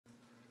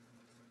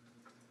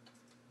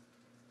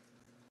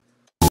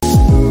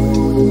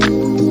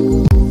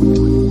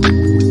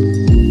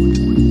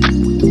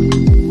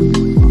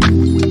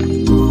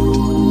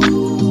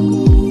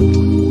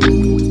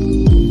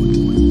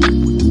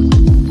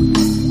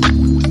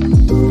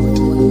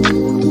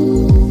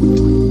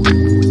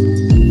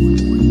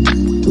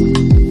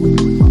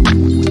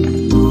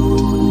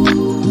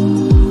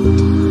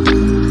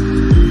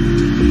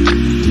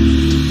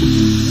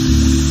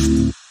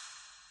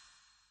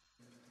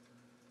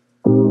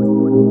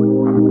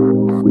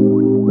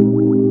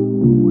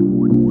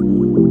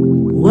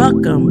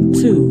Welcome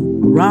to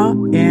Raw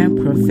and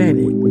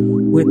Prophetic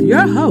with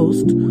your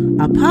host,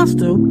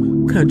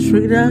 Apostle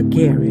Katrina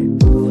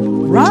Garrett.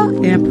 Raw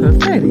and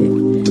Prophetic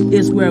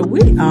is where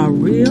we are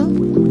real,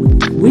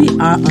 we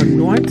are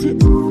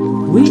anointed,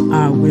 we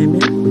are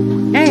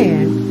women,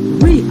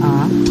 and we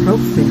are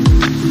prophetic.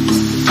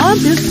 On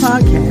this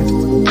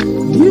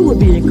podcast, you will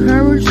be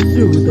encouraged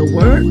through the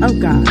Word of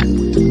God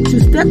to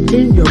step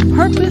in your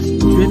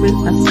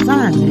purpose-driven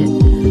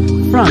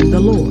assignment from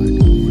the Lord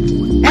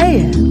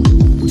and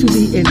to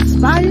be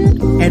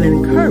inspired and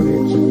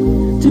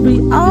encouraged to be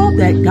all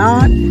that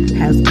God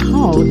has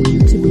called you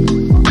to be.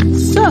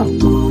 So,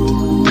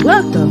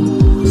 welcome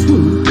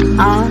to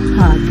our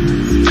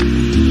podcast.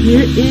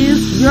 Here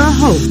is your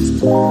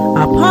host,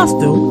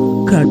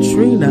 Apostle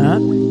Katrina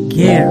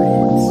Garrett.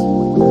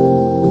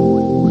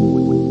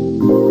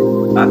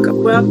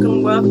 Welcome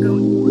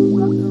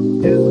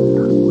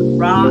to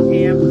Raw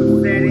and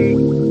Prophetic.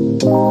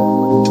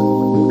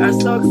 I'm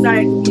so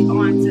excited to be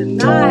on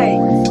tonight.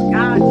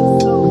 God is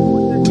so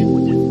good, and we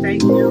just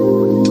thank Him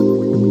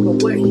for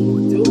what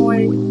He's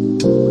doing.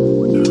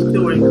 He's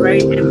doing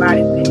great and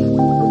mighty things.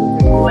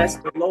 Bless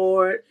the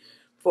Lord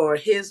for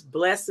His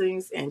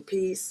blessings and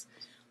peace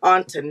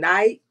on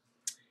tonight.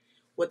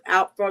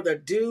 Without further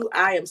ado,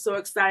 I am so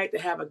excited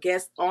to have a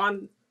guest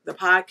on the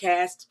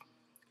podcast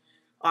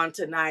on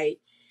tonight.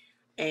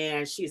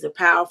 And she's a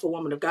powerful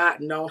woman of God.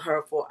 I've known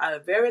her for a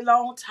very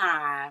long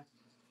time.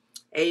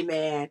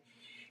 Amen.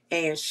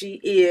 And she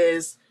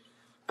is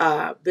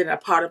been a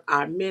part of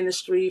our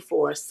ministry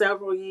for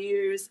several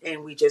years.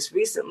 And we just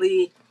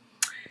recently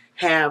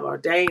have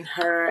ordained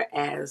her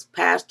as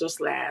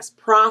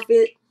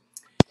pastor/prophet.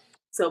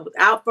 So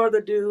without further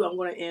ado, I'm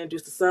going to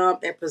introduce to some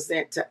and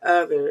present to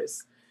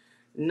others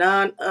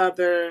none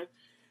other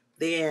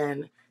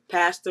than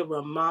Pastor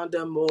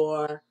Ramonda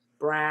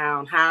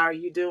Moore-Brown. How are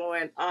you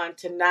doing on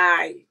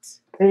tonight?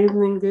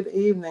 Good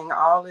evening.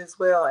 All is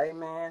well.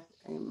 Amen.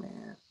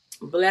 Amen.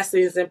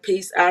 Blessings and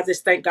peace. I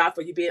just thank God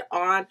for you being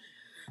on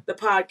the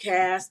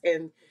podcast.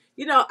 And,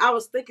 you know, I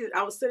was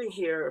sitting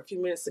here a few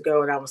minutes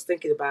ago and I was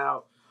thinking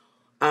about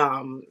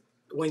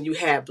when you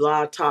had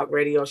Blog Talk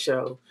radio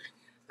show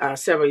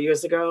several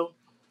years ago.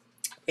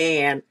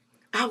 And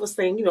I was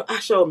saying, you know, I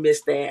sure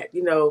missed that,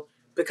 you know,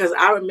 because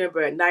I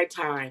remember at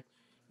nighttime,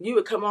 you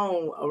would come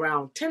on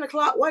around 10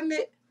 o'clock, wasn't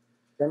it?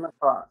 10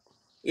 o'clock.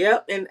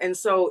 Yep. And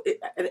so,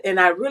 and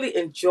I really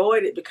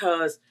enjoyed it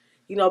because,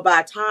 you know,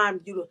 by the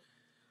time you,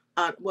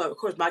 well, of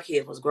course my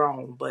kid was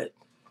grown, but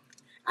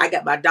I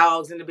got my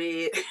dogs in the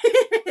bed.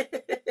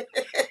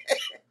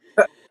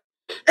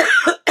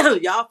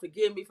 Y'all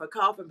forgive me for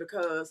coughing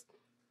because,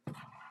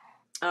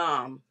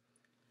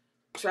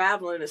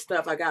 traveling and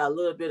stuff, I got a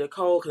little bit of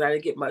cold because I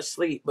didn't get much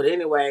sleep. But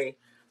anyway,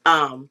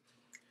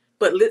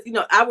 but you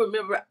know, I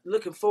remember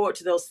looking forward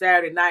to those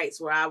Saturday nights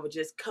where I would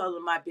just cuddle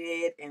in my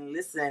bed and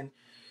listen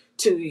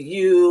to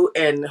you,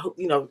 and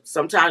you know,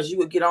 sometimes you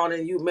would get on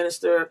and you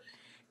minister,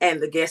 and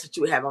the guests that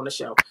you would have on the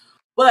show.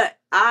 But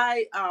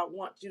I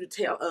want you to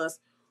tell us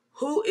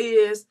who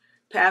is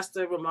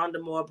Pastor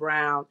Ramonda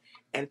Moore-Brown,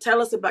 and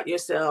tell us about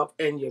yourself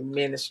and your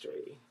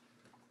ministry.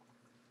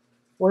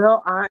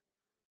 Well, I'm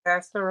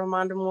Pastor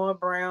Ramonda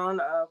Moore-Brown.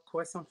 Of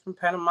course, I'm from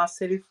Panama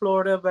City,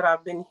 Florida, but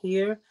I've been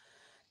here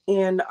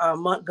in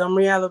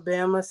Montgomery,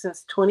 Alabama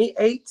since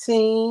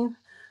 2018.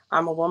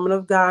 I'm a woman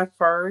of God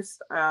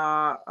first,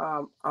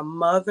 a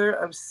mother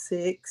of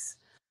 6,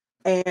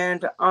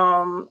 and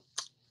I'm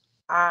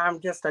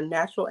just a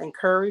natural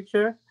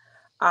encourager.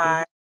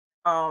 I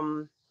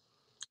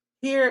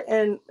Here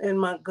in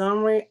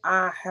Montgomery,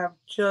 I have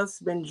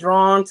just been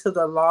drawn to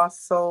the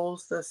lost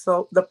souls,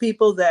 the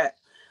people that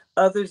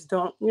others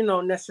don't,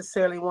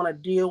 necessarily want to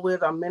deal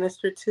with or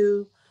minister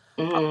to.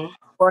 Mm-hmm.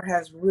 Lord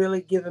has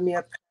really given me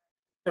a path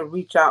to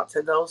reach out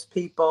to those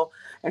people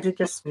and to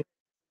just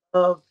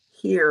love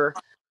here.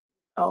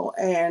 Oh,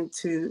 and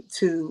to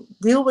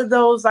deal with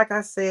those, like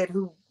I said,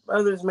 who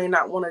others may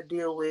not want to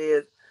deal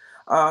with,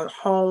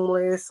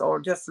 homeless or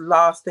just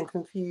lost and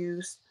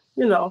confused,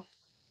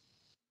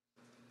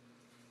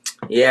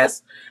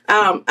 Yes.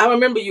 I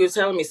remember you were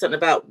telling me something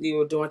about you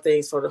were doing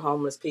things for the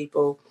homeless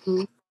people.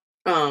 Mhm.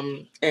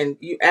 And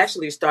you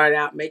actually started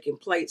out making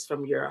plates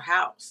from your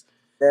house.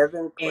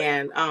 7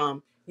 places.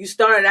 And you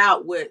started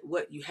out with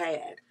what you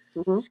had.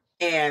 Mm-hmm.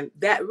 And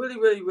that really,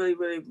 really, really,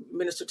 really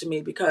ministered to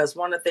me because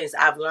one of the things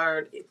I've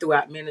learned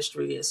throughout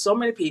ministry is so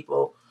many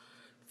people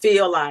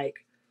feel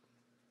like,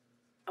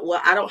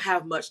 well, I don't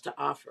have much to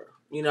offer,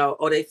 you know,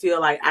 or they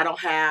feel like I don't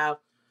have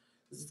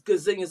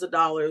gazillions of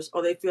dollars,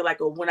 or they feel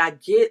like, well, when I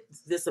get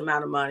this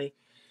amount of money,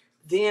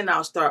 then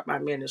I'll start my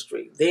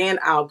ministry. Then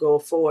I'll go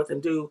forth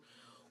and do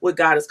what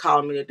God is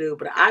calling me to do.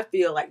 But I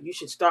feel like you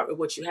should start with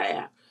what you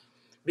have.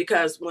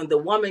 Because when the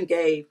woman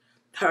gave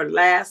her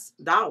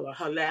last dollar,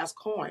 her last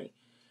coin,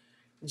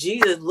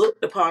 Jesus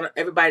looked upon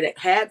everybody that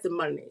had the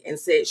money and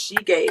said she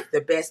gave the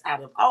best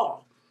out of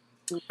all.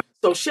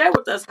 So share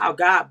with us how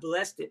God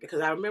blessed it, because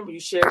I remember you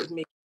shared with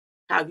me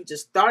how you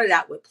just started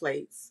out with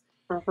plates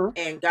Mm-hmm.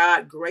 and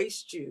God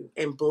graced you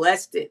and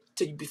blessed it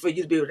for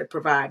you to be able to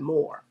provide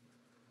more.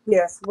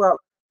 Yes, well,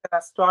 we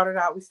started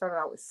out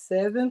with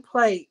 7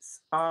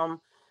 plates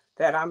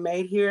that I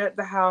made here at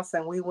the house,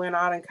 and we went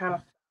out and kind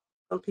of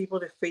some people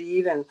to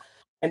feed, and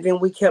then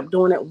we kept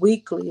doing it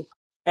weekly.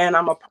 And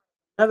I'm a part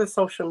of another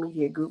social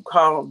media group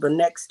called the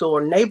Next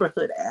Door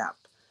Neighborhood app.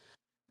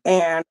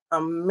 And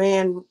a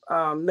man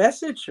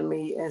messaged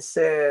me and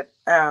said,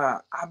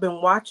 I've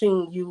been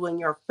watching you and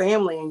your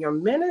family and your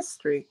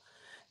ministry,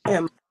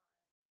 and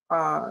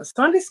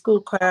Sunday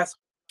school class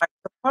like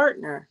the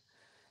partner.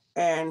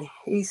 And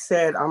he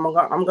said, I'm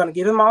gonna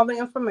give him all the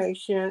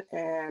information,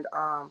 and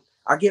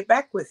I'll get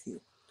back with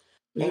you.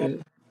 And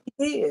Mm-hmm.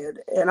 he did.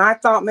 And I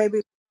thought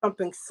maybe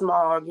something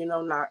small,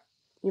 not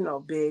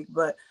big,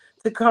 but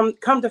to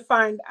come to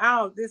find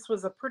out, this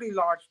was a pretty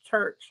large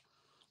church.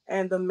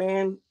 And the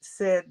man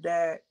said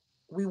that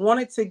we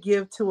wanted to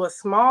give to a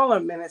smaller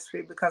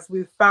ministry because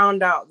we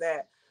found out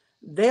that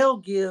they'll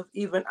give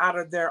even out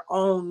of their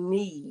own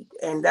need,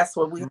 and that's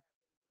what we.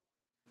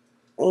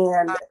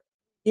 And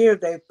here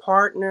they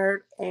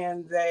partnered,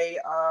 and they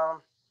I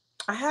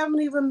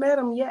haven't even met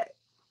them yet.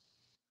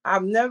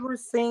 I've never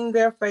seen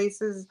their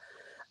faces.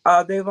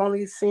 They've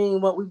only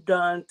seen what we've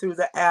done through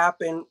the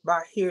app and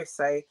by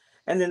hearsay,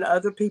 and then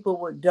other people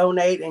would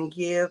donate and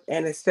give,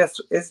 and it's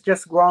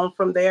just grown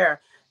from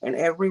there. And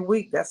every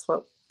week, that's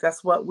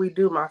what we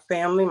do. My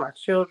family, my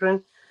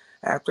children,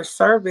 after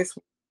service,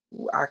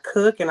 I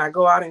cook and I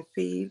go out and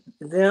feed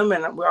them,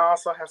 and we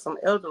also have some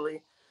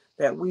elderly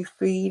that we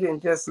feed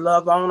and just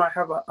love on. I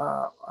have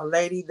a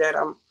lady that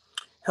I'm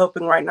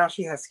helping right now.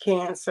 She has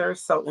cancer,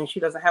 and she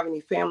doesn't have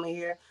any family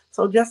here.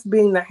 So just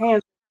being the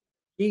hand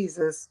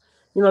Jesus,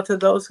 to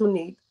those who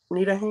need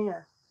a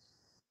hand.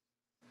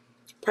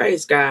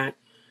 Praise God.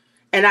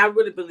 And I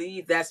really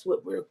believe that's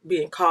what we're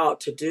being called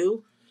to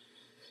do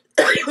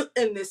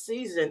in this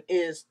season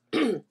is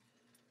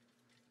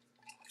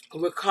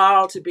we're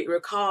called to be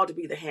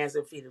the hands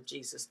and feet of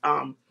Jesus.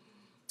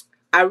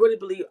 I really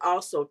believe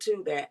also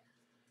too that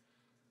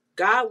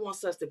God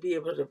wants us to be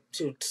able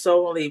to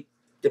solely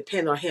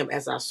depend on him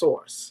as our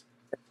source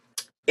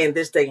in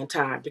this day and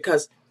time,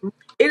 because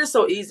it is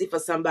so easy for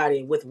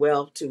somebody with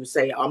wealth to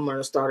say, I'm going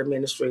to start a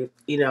ministry,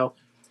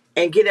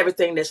 and get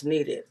everything that's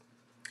needed.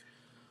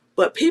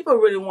 But people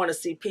really want to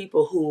see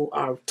people who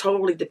are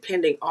totally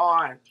depending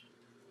on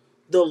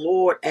the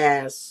Lord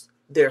as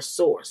their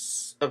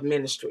source of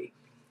ministry.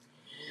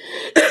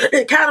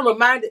 It kind of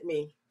reminded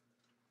me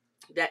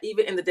that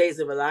even in the days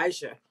of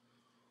Elijah,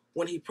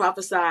 when he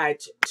prophesied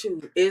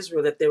to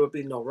Israel that there would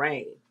be no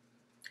rain,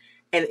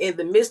 and in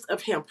the midst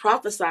of him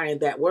prophesying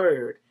that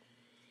word,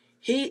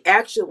 he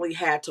actually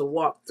had to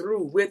walk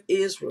through with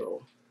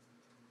Israel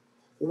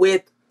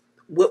with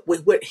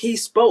what he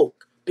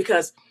spoke,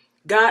 because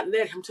God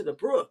led him to the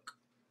brook.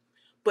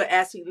 But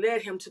as he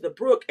led him to the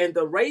brook, and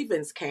the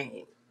ravens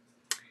came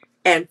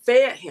and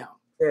fed him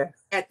Yes,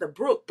 at the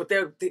brook, but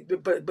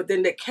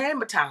then there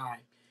came a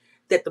time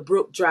that the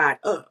brook dried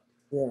up.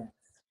 yes,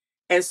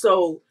 And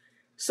so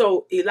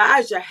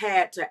Elijah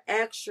had to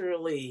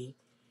actually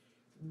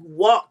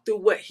walk through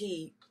what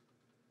he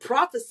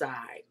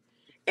prophesied,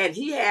 and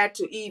he had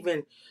to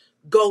even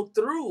go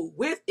through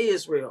with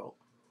Israel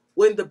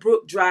when the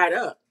brook dried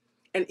up.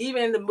 And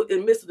even in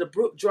the midst of the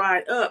brook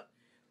drying up,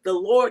 the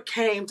Lord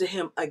came to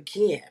him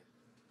again.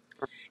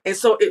 And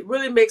so it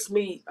really makes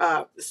me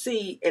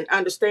see and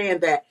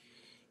understand that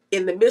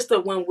in the midst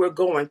of when we're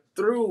going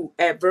through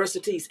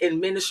adversities in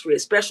ministry,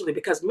 especially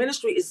because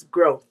ministry is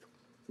growth.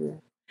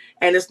 yes,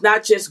 And it's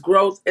not just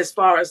growth as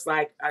far as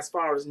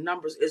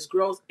numbers, it's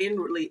growth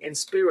inwardly and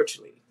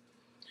spiritually.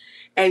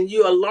 And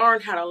you'll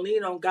learn how to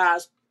lean on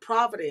God's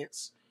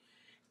providence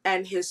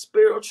and his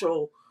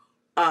spiritual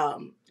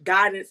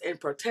guidance and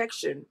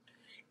protection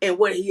in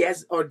what he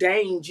has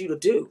ordained you to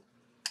do.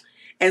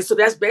 And so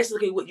that's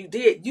basically what you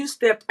did. You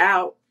stepped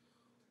out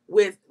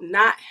with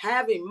not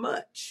having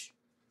much,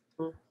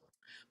 mm,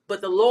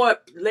 but the Lord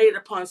laid it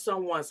upon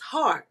someone's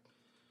heart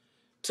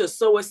to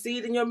sow a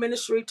seed in your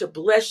ministry, to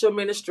bless your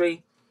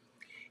ministry.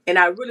 And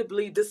I really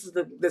believe this is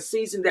the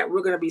season that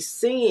we're going to be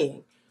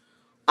seeing.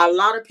 A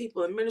lot of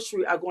people in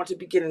ministry are going to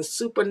be getting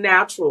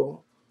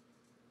supernatural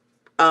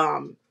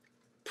um,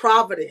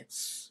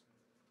 providence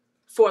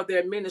for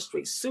their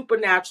ministry.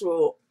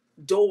 Supernatural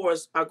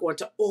doors are going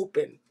to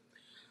open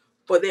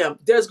for them.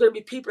 There's going to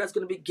be people that's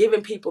going to be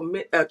giving people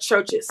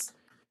churches.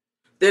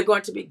 They're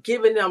going to be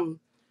giving them,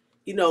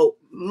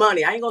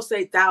 money. I ain't going to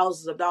say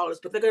thousands of dollars,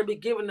 but they're going to be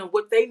giving them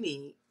what they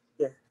need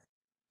yes,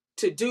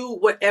 to do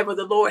whatever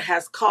the Lord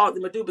has called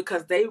them to do,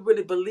 because they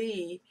really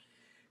believe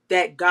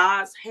that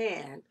God's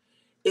hand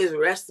is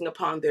resting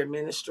upon their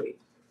ministry.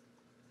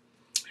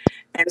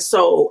 And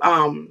so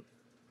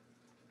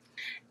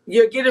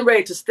you're getting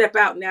ready to step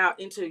out now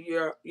into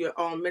your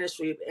own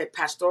ministry at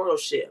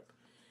pastoralship.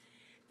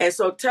 And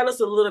so tell us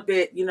a little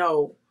bit,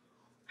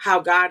 how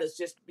God has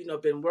just,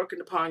 been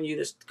working upon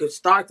you to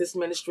start this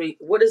ministry.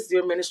 What is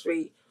your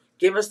ministry?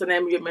 Give us the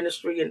name of your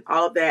ministry and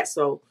all of that,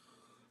 so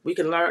we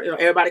can learn,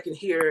 everybody can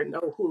hear and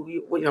know who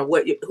you,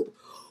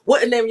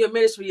 what the name of your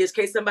ministry is, in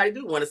case somebody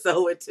do want to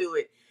sow into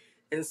it.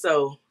 And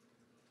so,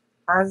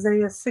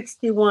 Isaiah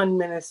 61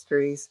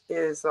 Ministries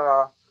is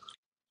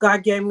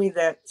God gave me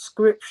that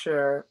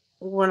scripture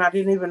when I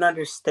didn't even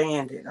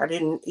understand it. I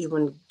didn't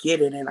even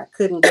get it, and I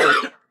couldn't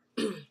get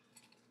it.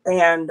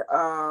 And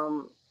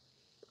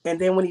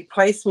then when he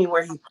placed me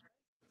where he put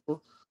me,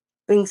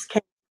 things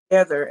came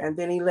together, and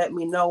then he let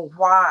me know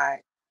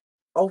why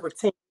over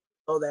 10 years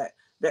ago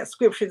that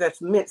scripture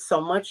that's meant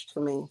so much to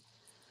me.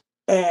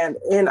 And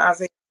in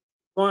Isaiah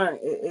 1,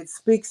 it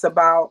speaks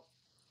about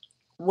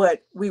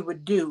what we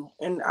would do.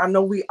 And I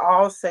know we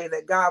all say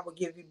that God will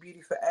give you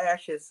beauty for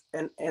ashes,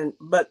 and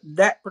but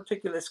that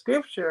particular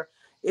scripture,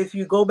 if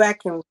you go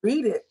back and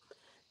read it,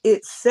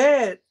 it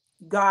said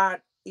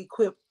God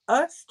equipped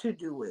us to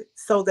do it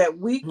so that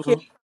we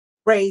can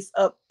raise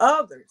up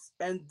others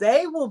and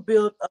they will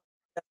build up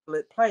a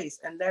desolate place.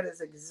 And that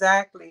is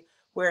exactly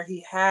where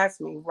he has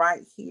me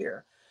right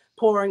here,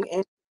 pouring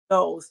into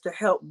those to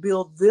help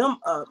build them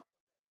up.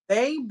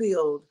 They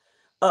build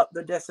up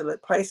the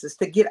desolate places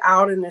to get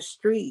out in the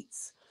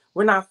streets.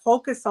 We're not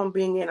focused on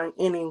being in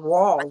any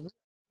wall. We're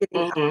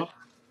getting out Mm-hmm.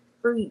 the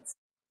streets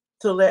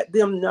to let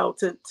them know,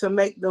 to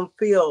make them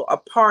feel a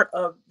part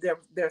of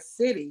their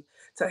city,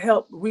 to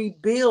help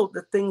rebuild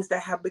the things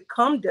that have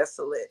become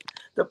desolate,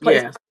 the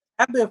places Yes.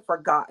 that have been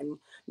forgotten,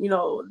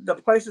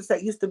 the places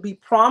that used to be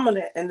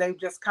prominent and they've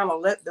just kind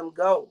of let them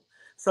go.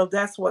 So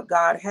that's what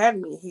God had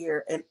me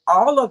here. And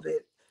all of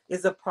it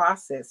is a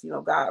process.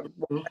 God,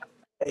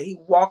 he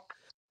walked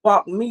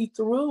me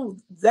through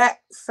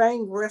that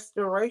same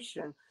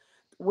restoration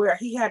where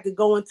he had to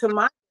go into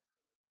my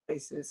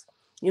places,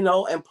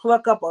 and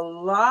pluck up a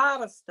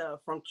lot of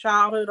stuff from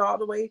childhood all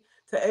the way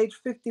to age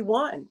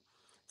 51,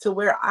 to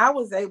where I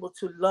was able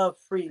to love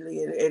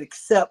freely and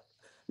accept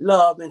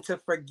love and to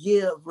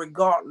forgive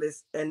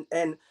regardless, and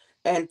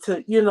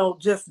to,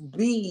 just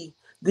be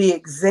the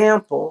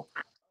example,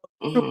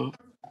 Mm-hmm.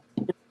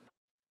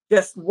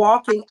 just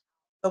walking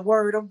the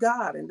word of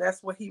God. And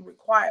that's what he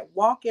required.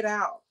 Walk it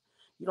out.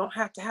 You don't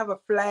have to have a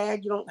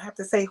flag. You don't have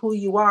to say who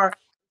you are.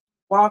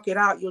 Walk it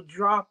out. You'll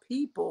draw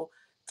people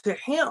to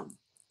him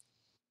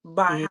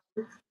by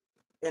how,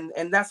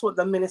 and that's what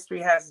the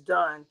ministry has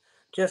done.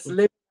 Just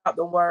living out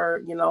the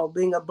word,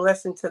 being a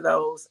blessing to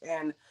those,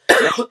 and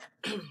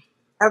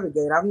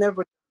navigate. I've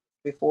never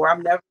before.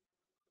 I've never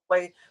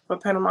away from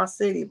Panama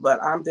City,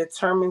 but I'm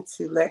determined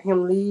to let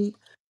him lead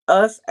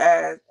us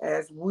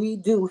as we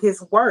do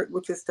his work,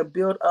 which is to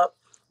build up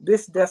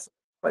this desolate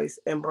place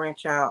and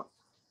branch out.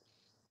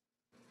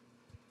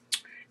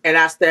 And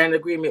I stand in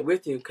agreement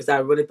with you because I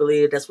really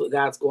believe that's what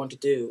God's going to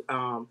do.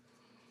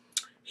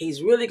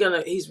 He's really,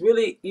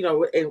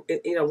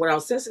 and what I'm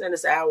sensing in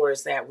this hour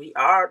is that we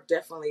are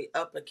definitely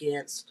up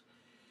against,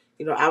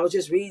 I was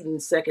just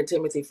reading 2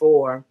 Timothy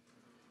 4,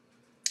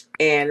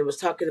 and it was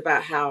talking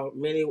about how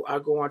many are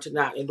going to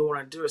not and don't want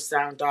to endure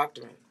sound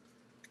doctrine.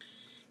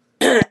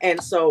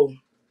 And so,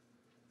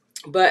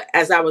 but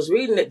as I was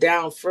reading it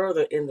down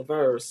further in the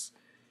verse,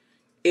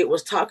 he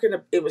was telling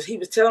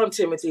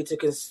Timothy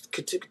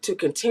to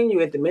continue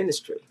in the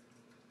ministry.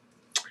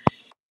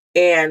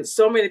 And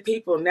so many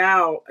people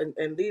now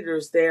and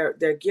leaders, they're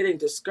getting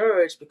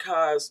discouraged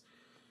because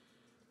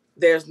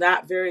there's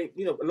not very,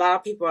 a lot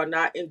of people are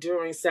not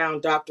enduring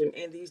sound doctrine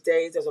in these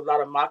days. There's a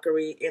lot of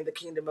mockery in the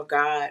kingdom of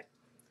God.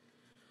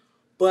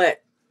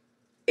 But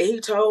he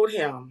told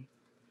him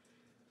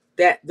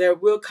that there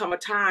will come a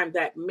time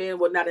that men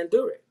will not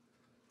endure it.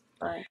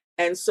 Right.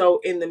 And so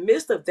in the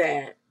midst of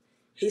that,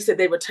 he said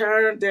they would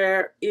turn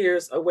their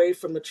ears away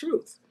from the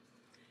truth.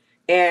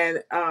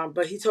 And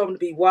but he told them to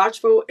be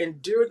watchful,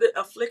 endure the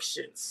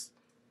afflictions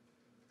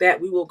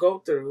that we will go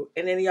through.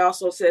 And then he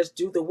also says,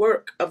 do the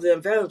work of the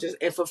evangelist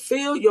and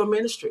fulfill your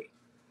ministry.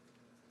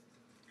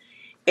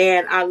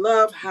 And I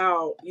love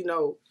how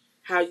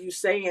you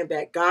saying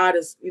that God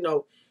is,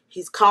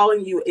 he's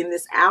calling you in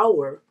this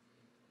hour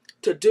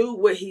to do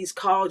what he's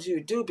called you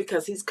to do,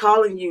 because he's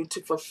calling you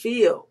to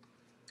fulfill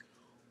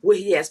what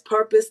he has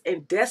purposed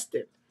and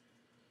destined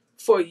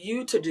for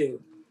you to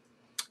do.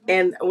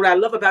 And what I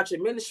love about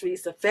your ministry,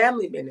 it's a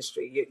family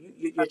ministry.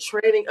 You're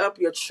training up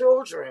your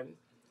children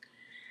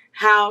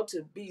how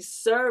to be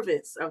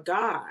servants of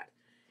God.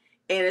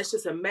 And it's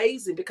just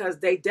amazing because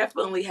they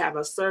definitely have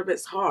a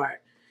servant's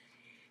heart.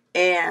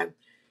 And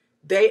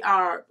they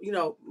are,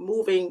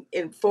 moving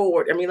in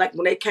forward. I mean, like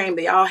when they came,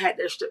 they all had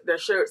their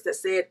shirts that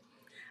said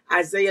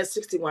Isaiah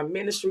 61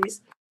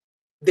 Ministries.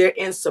 They're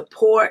in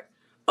support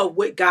of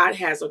what God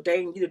has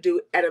ordained you to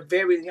do at a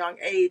very young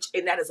age.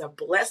 And that is a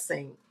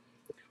blessing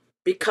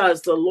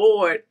because the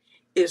Lord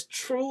is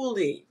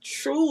truly,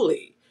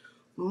 truly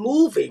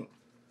moving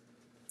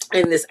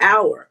in this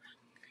hour.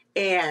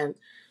 And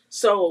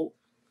so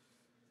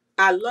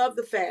I love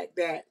the fact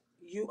that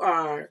you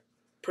are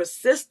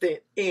persistent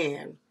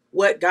in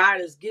what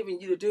God is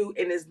giving you to do.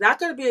 And it's not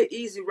going to be an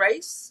easy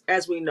race,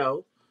 as we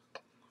know.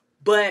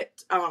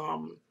 But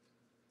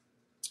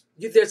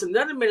there's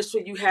another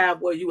ministry you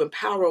have where you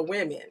empower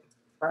women.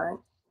 Right.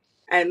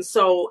 And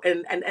so,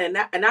 and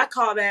I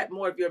call that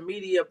more of your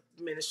media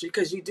ministry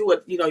because you do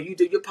it, you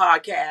do your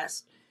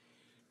podcast,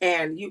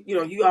 and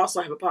you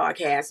also have a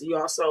podcast. And you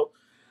also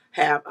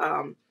have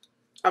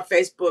a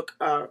Facebook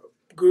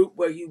group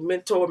where you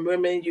mentor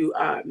women, you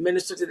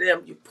minister to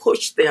them, you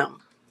push them.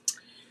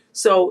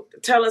 So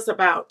tell us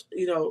about,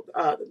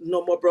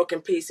 No More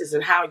Broken Pieces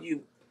and how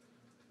you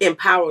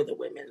empower the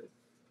women.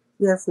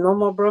 Yes, No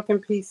More Broken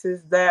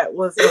Pieces. That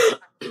was the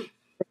first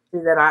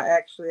thing that I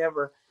actually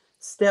ever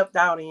stepped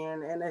out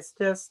in, and it's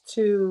just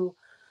to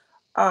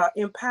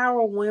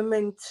empower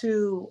women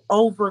to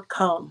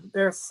overcome.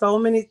 There's so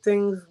many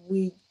things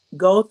we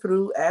go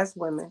through as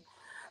women,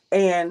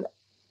 and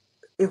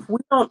if we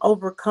don't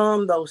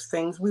overcome those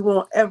things, we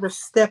won't ever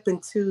step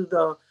into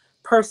the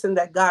person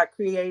that God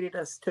created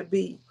us to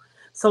be.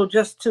 So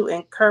just to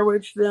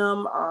encourage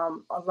them,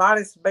 a lot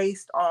is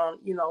based on,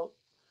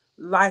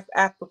 life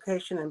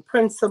application and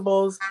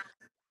principles,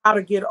 how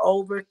to get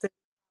over things,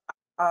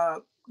 uh,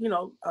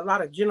 a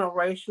lot of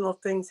generational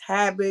things,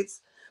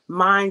 habits,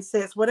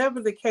 mindsets,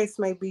 whatever the case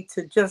may be,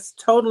 to just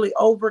totally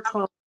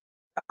overcome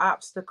the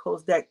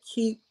obstacles that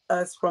keep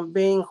us from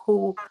being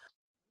who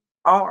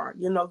are,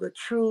 the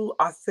true,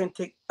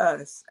 authentic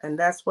us. And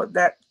that's what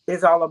that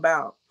is all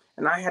about.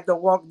 And I had to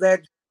walk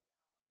that,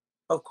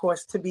 of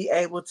course, to be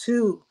able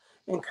to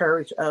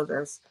encourage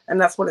others. And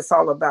that's what it's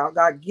all about.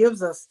 God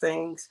gives us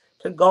things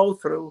to go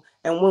through.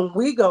 And when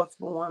we go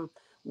through them,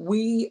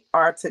 we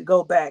are to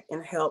go back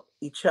and help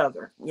each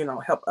other,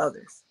 help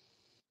others.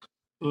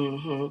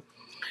 Hmm.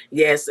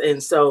 Yes,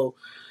 and so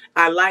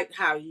I like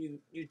how you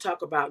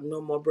talk about No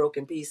More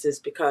Broken Pieces,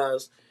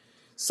 because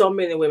so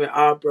many women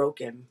are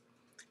broken.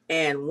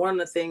 And one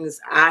of the things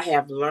I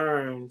have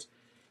learned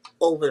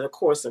over the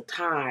course of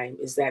time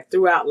is that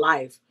throughout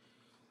life,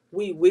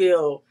 we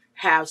will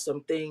have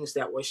some things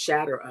that will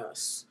shatter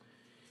us.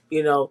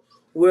 You know,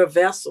 we're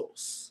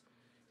vessels,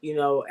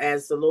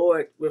 as the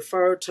Lord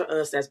referred to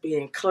us as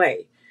being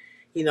clay.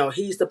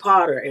 He's the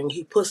potter and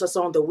he puts us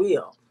on the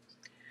wheel.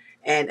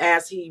 And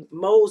as he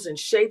molds and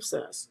shapes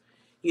us,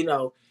 you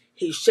know,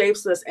 he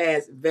shapes us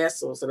as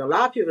vessels. And a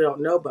lot of people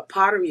don't know, but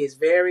pottery is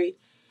very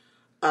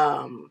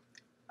um,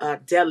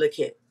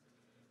 delicate.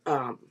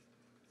 Um,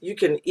 you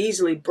can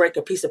easily break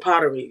a piece of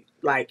pottery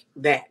like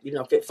that.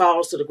 If it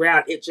falls to the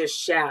ground, it just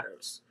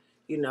shatters,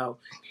 you know.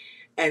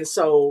 And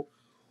so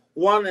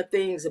one of the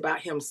things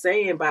about him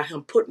saying, by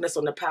him putting us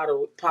on the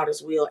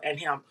potter's wheel and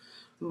him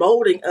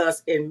molding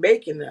us and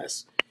making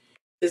us,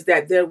 is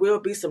that there will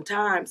be some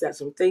times that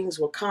some things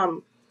will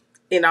come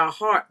in our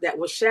heart that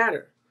will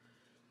shatter.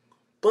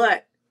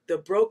 But the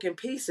broken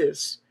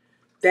pieces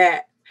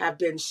that have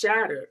been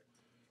shattered,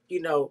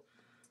 you know,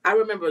 I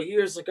remember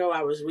years ago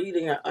I was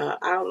reading I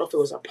don't know if it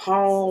was a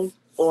poem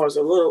or it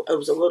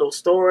was a little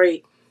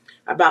story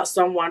about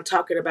someone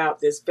talking about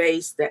this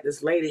vase that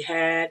this lady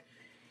had,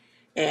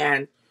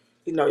 and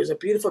it was a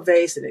beautiful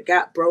vase and it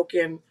got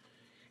broken.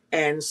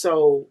 And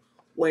so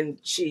when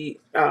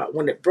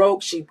it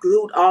broke, she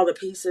glued all the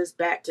pieces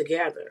back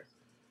together.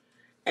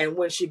 And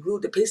when she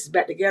glued the pieces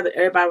back together,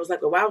 everybody was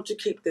like, well, why would you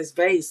keep this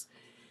vase,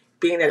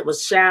 being that it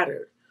was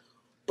shattered?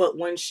 But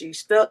when she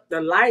stuck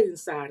the light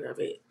inside of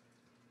it,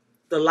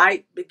 the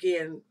light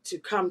began to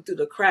come through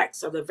the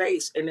cracks of the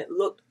vase, and it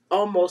looked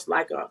almost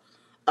like a,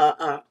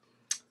 a,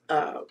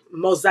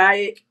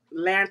 mosaic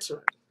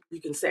lantern, you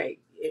can say,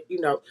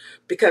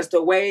 because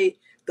the way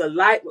the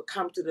light would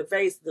come through the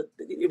vase,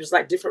 it was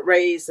like different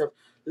rays of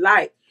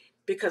light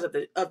because of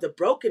the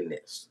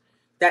brokenness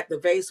that the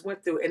vase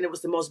went through. And it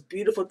was the most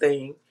beautiful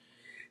thing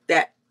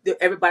that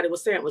everybody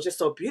was saying. It was just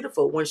so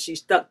beautiful when she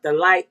stuck the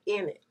light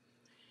in it.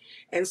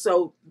 And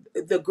so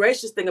the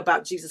gracious thing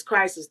about Jesus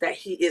Christ is that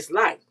he is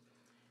light.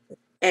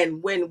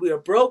 And when we are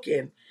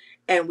broken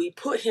and we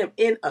put him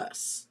in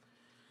us,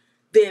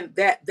 then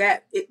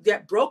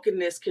that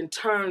brokenness can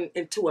turn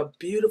into a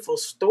beautiful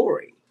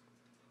story.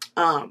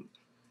 Um,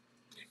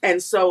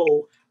 and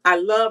so I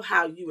love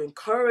how you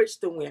encourage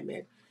the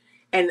women,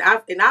 and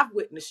I've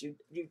witnessed you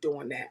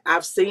doing that.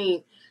 I've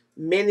seen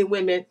many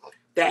women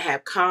that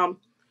have come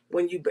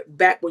when you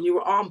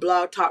were on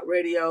Blog Talk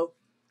Radio.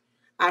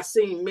 I've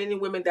seen many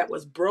women that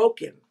was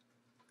broken,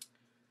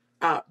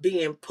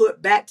 being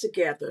put back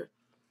together,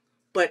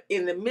 but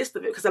in the midst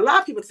of it, because a lot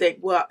of people think,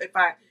 well, if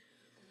I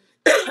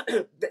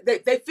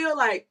they feel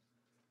like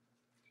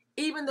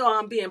even though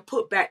I'm being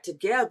put back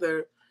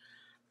together,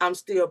 I'm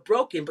still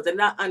broken, but they're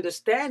not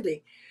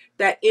understanding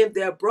that in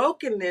their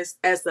brokenness,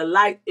 as the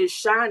light is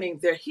shining,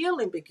 their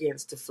healing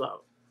begins to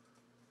flow.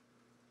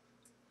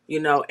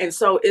 And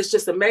so it's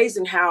just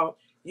amazing how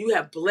you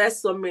have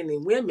blessed so many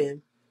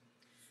women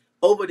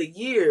over the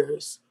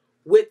years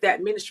with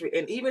that ministry,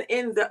 and even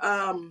in the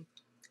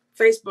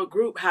Facebook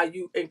group, how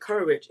you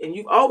encourage, and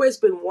you've always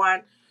been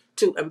one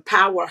to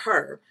empower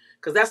her,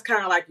 because that's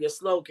kind of like your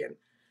slogan,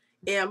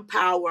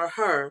 empower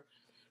her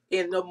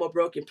in No More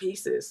Broken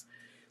Pieces.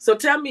 So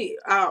tell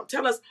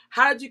us,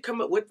 how did you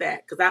come up with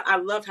that? Because I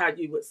love how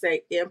you would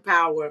say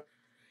empower,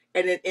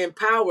 and then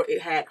empower,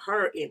 it had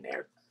her in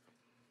there.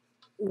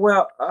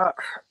 Well,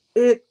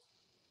 it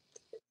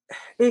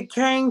it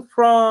came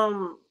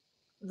from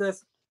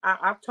this.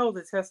 I've told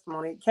the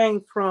testimony. It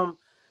came from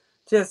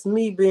just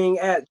me being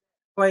at a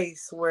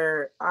place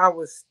where I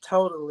was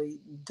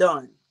totally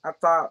done. I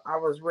thought I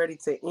was ready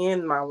to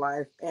end my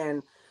life,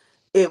 and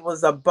it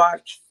was a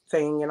botched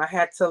thing, and I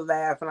had to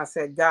laugh, and I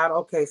said, God,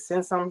 okay,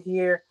 since I'm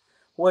here,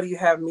 what do you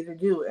have me to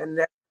do? And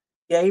that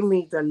gave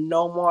me the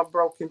no more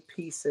broken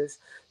pieces,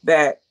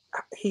 that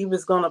he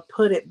was going to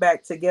put it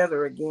back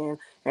together again.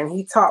 And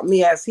he taught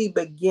me, as he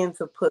began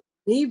to put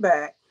me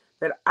back,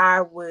 that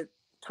I would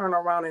turn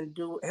around and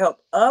do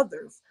help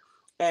others.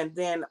 And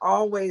then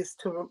always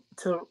to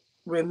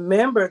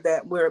remember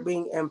that we're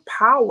being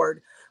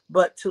empowered,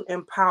 but to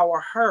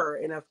empower her.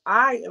 And if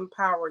I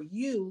empower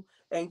you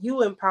and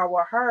you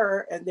empower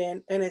her,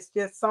 and it's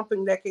just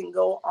something that can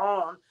go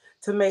on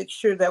to make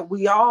sure that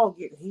we all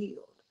get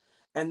healed.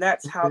 And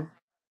that's how Mm-hmm.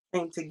 it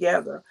came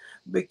together,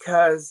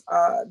 because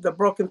the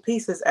broken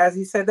pieces, as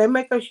he said, they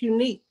make us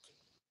unique,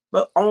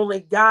 but only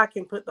God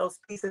can put those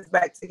pieces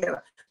back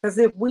together. Because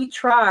if we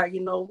try,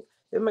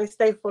 it may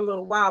stay for a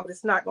little while, but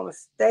it's not going to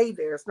stay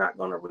there. It's not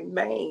going to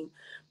remain,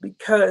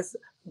 because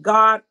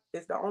God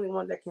is the only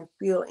one that can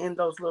fill in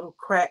those little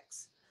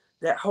cracks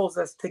that holds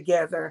us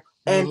together,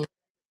 and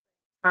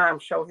time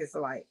show his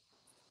light.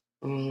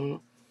 Mm-hmm.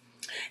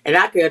 And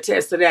I can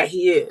attest to that.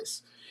 He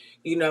is,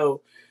 you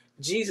know,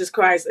 Jesus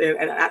Christ.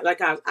 And I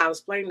was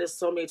explaining this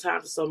so many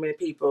times to so many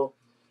people.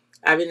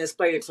 I've been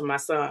explaining it to my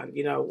son,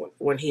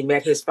 when he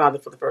met his father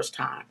for the first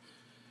time.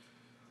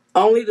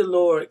 Only the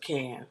Lord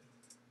can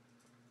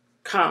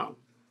come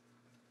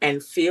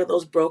and fill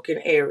those broken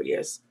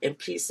areas and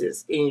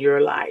pieces in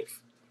your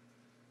life.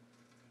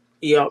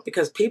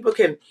 Because people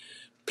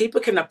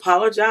can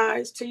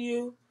apologize to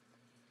you,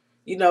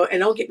 and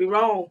don't get me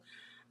wrong.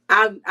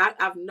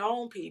 I've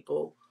known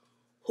people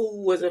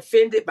who was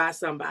offended by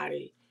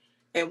somebody,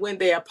 and when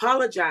they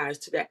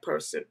apologized to that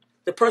person,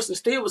 the person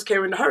still was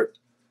carrying the hurt.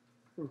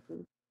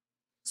 Mm-hmm.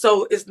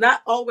 So it's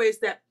not always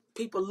that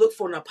people look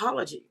for an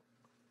apology,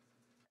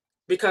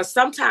 because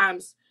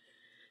sometimes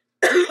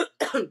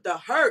the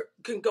hurt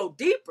can go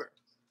deeper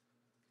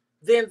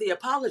than the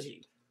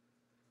apology.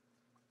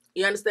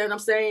 You understand what I'm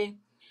saying?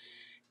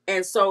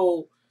 And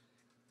so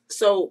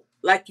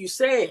like you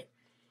said,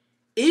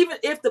 even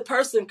if the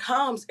person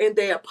comes and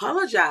they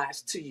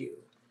apologize to you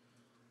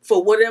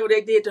for whatever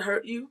they did to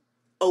hurt you,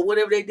 or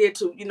whatever they did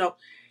to,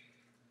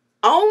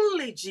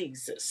 only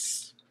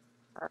Jesus,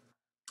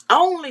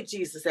 only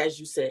Jesus, as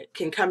you said,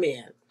 can come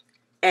in,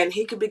 and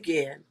he can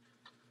begin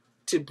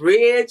to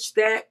bridge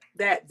that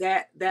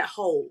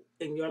hole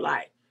in your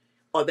life,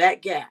 or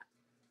that gap,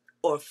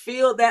 or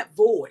fill that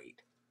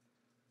void.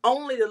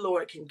 Only the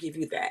Lord can give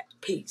you that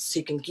peace.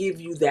 He can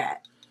give you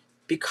that,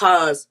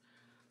 because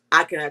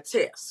I can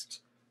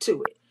attest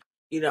to it.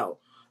 You know,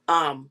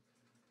 um,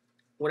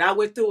 when I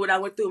went through it, I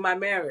went through my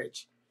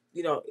marriage.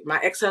 My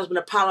ex-husband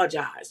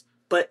apologized,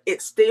 but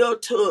it still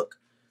took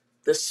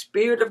the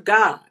Spirit of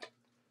God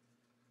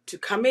to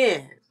come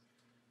in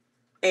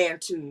and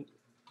to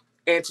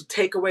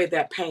take away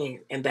that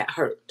pain and that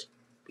hurt.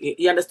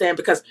 You understand?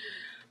 Because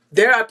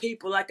there are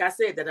people, like I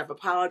said, that have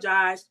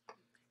apologized,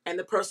 and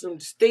the person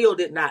still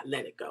did not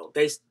let it go.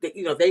 They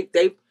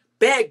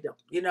begged them,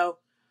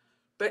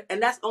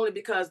 and that's only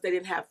because they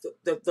didn't have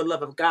the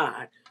love of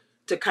God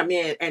to come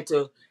in and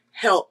to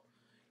help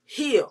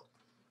heal.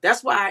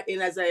 That's why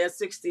in Isaiah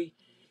 60,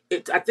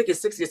 I think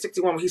it's 60 or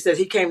 61, when he says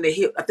he came to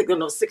heal. I think,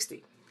 no,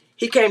 60.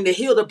 He came to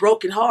heal the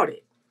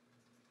brokenhearted.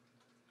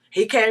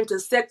 He came to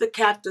set the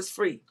captives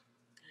free,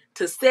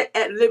 to set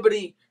at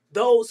liberty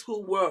those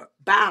who were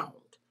bound.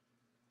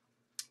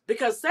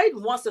 Because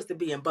Satan wants us to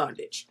be in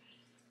bondage,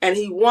 and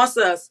he wants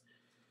us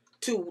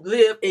to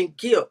live in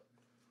guilt,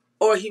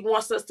 or he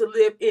wants us to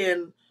live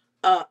in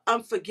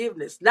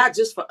unforgiveness, not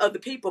just for other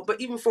people, but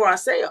even for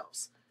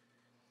ourselves.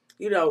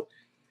 You know,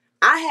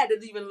 I had to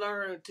even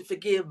learn to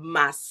forgive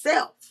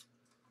myself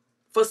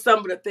for some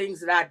of the things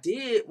that I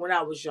did when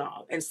I was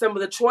young, and some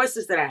of the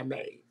choices that I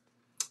made.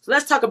 So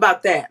let's talk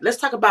about that. Let's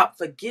talk about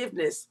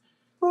forgiveness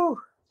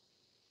Whew.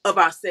 of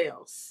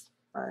ourselves.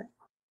 All right.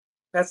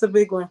 That's a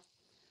big one.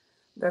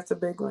 That's a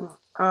big one.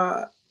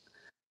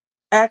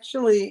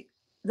 Actually,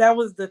 that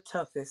was the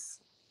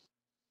toughest.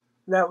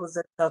 That was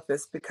the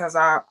toughest, because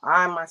I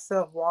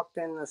myself walked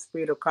in the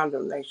spirit of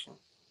condemnation.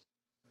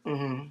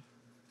 Mm-hmm.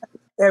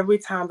 Every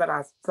time that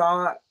I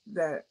thought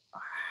that I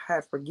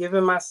had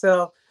forgiven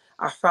myself,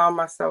 I found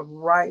myself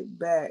right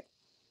back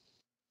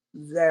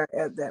there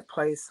at that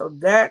place. So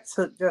that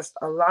took just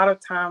a lot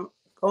of time,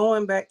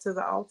 going back to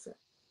the altar.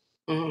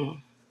 Mm-hmm.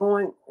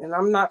 Going, and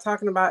I'm not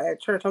talking about at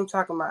church, I'm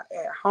talking about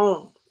at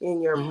home,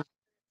 in your Mm-hmm.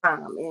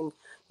 time, in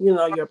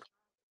your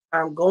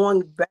time,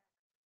 going back.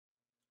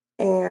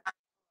 And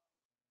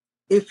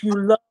if you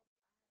love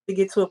to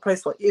get to a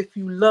place where, if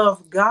you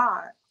love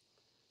God,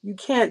 you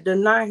can't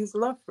deny his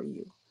love for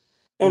you.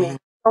 And if Mm-hmm. you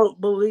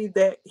don't believe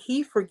that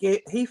he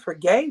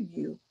forgave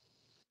you,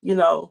 you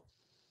know,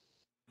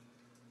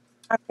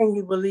 how can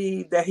you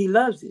believe that he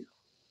loves you?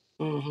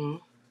 Mm-hmm.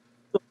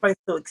 To a place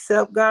to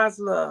accept God's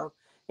love.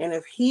 And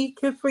if he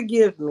could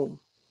forgive me,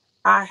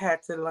 I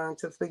had to learn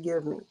to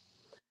forgive me,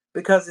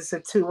 because it's a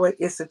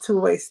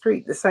two-way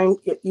street. The same,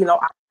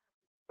 I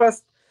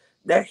trust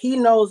that he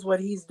knows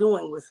what he's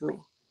doing with me.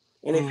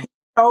 And if Mm-hmm. he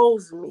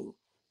chose me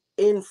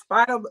in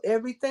spite of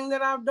everything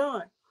that I've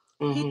done,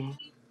 he Mm-hmm.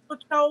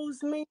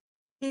 chose me.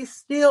 He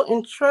still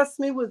entrusts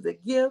me with the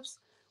gifts,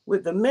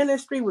 with the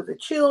ministry, with the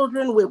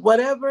children, with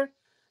whatever.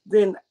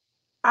 Then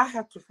I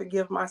have to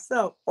forgive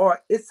myself, or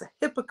it's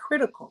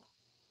hypocritical.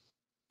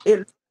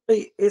 It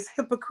really is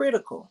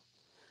hypocritical.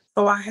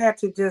 So I had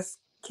to just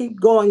keep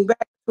going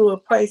back to a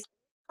place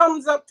that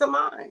comes up to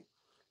mind.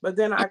 But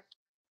then I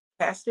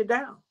cast it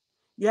down.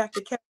 You have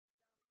to cast it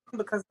down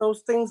because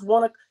those things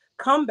want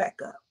to come back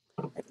up.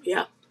 And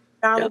Yeah.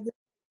 down Yeah. again,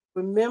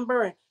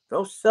 remember, and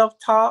those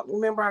self-talk.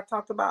 Remember, I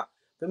talked about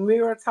the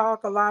mirror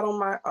talk a lot on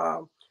my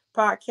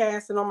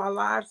podcast and on my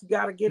lives. You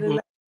got to Mm-hmm.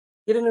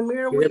 get in the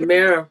mirror with The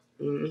mirror.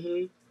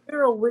 Mm-hmm.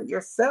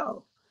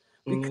 yourself,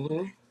 because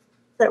Mm-hmm.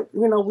 that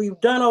we've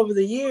done over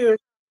the years.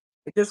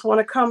 You just want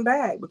to come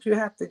back, but you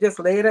have to just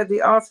lay it at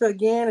the altar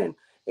again and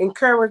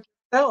encourage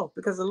yourself,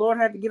 because the Lord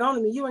had to get on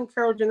to me. You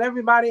encouraging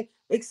everybody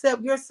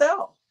except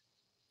yourself.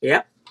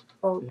 Yep.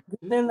 So Mm-hmm.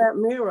 getting in that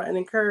mirror and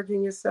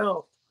encouraging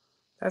yourself.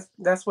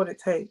 That's what it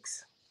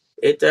takes.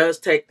 It does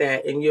take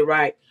that, and you're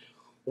right.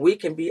 We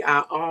can be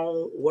our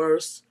own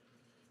worst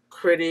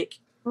critic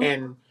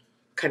and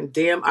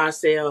condemn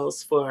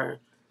ourselves for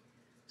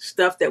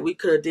stuff that we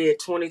could have did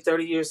 20,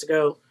 30 years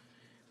ago.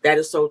 That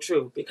is so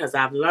true, because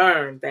I've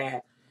learned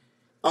that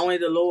only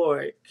the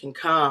Lord can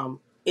come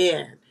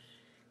in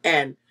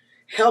and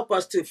help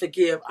us to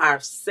forgive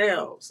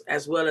ourselves,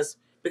 as well as,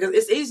 because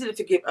it's easy to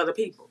forgive other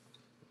people.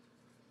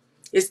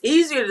 It's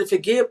easier to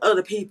forgive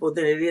other people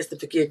than it is to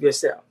forgive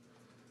yourself.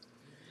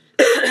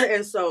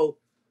 And so,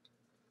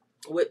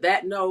 with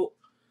that note,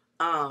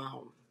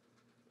 um,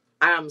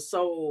 I am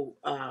so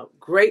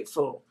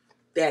grateful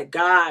that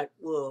God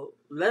will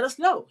let us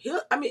know.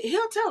 He'll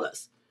tell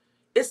us.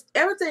 It's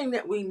everything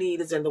that we need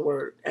is in the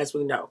Word, as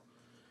we know.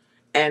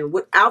 And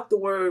without the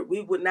Word,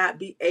 we would not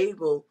be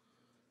able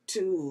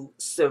to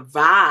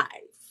survive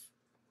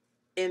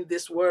in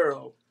this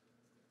world,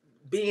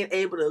 being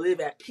able to live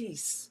at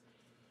peace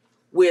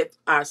with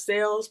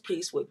ourselves,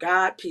 peace with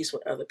God, peace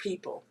with other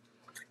people.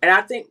 And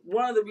I think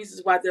one of the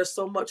reasons why there's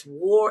so much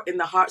war in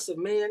the hearts of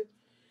men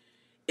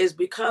is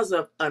because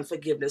of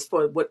unforgiveness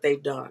for what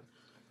they've done,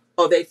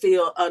 or they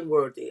feel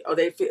unworthy, or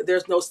they feel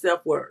there's no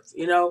self-worth,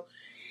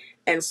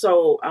 And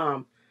so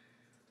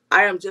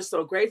I am just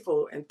so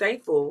grateful and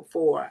thankful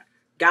for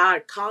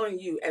God calling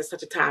you at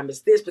such a time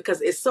as this,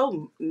 because it's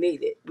so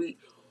needed.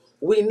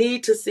 We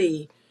need to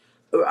see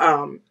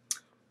um,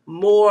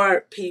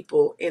 more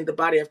people in the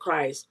body of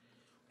Christ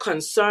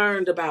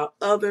concerned about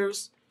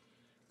others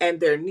and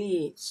their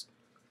needs,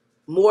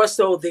 more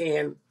so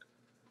than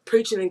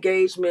preaching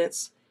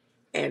engagements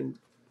and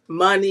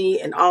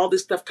money and all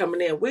this stuff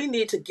coming in. We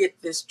need to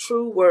get this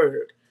true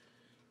word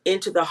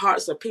into the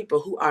hearts of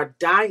people who are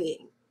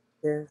dying,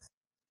 Yes.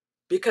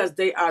 because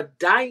they are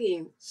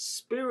dying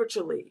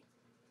spiritually.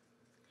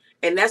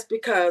 And that's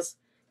because,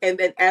 and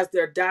then as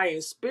they're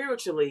dying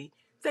spiritually,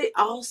 they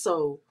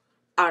also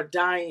are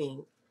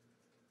dying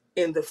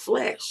in the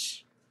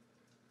flesh.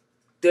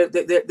 They're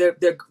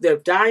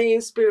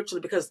dying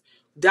spiritually, because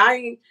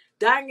dying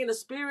dying in the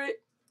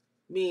spirit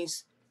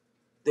means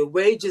the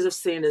wages of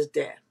sin is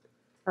death.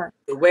 Right.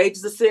 The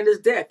wages of sin is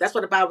death. That's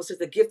what the Bible says.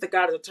 The gift of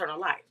God is eternal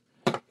life.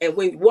 And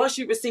once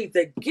you receive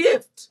the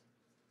gift,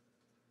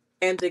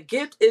 and the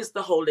gift is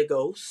the Holy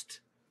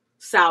Ghost,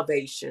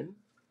 salvation,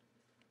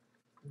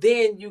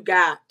 then you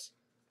got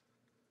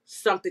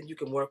something you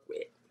can work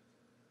with.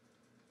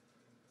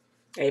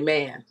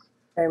 Amen.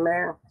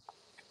 Amen.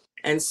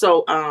 And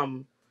so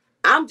I'm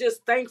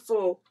just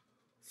thankful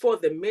for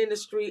the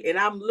ministry, and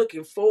I'm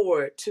looking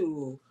forward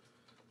to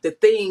the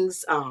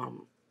things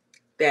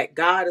that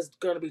God is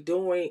going to be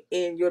doing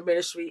in your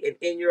ministry and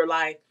in your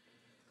life.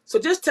 So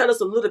just tell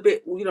us a little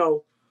bit,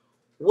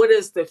 what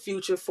is the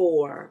future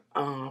for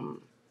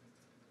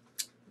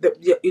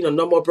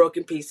no more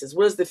broken pieces?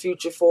 What is the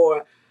future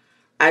for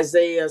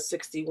Isaiah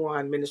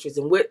 61 Ministries,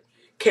 and what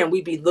can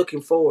we be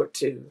looking forward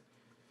to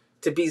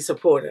be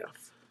supportive?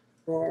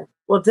 Yeah.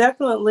 Well,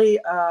 definitely.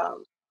 I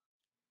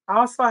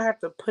also have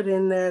to put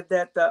in there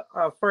that the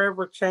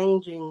Forever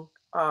Changing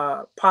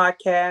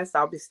podcast,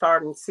 I'll be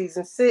starting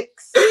season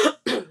 6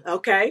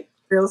 Okay.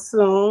 real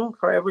soon.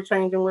 Forever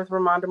Changing with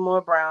Ramonda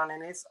Moore-Brown,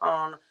 and it's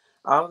on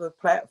all of the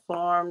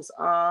platforms,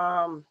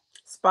 Spotify,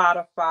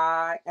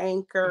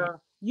 Anchor,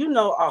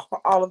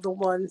 all of the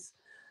ones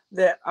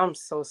that I'm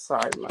so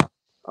sorry,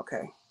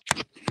 okay.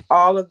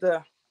 All of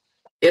the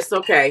It's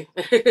okay.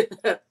 As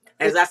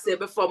it's I said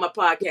before, my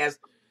podcast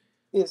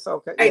it's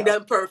okay, ain't yeah.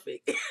 nothing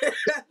perfect.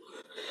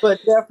 But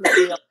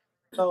definitely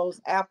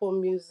those Apple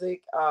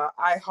Music,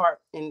 iHeart,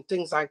 and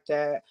things like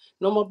that.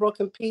 No More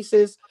Broken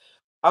Pieces.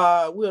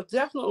 We'll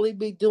definitely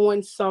be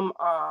doing some.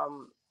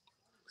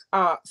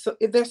 So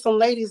if there's some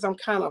ladies I'm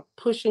kind of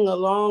pushing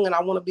along, and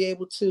I want to be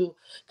able to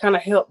kind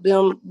of help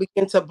them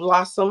begin to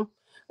blossom,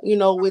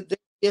 with the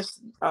gifts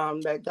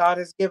that God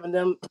has given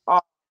them,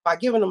 by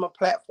giving them a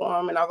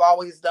platform. And I've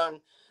always done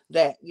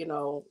that,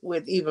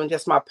 with even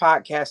just my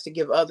podcast, to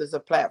give others a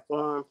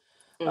platform.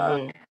 Uh,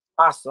 Hmm.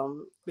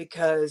 Awesome,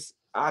 because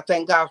I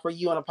thank God for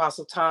you and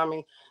Apostle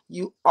Tommy.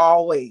 You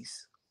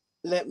always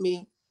let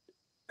me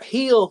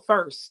heal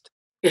first.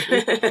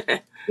 Then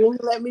you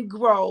let me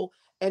grow,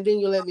 and then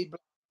you let me blossom.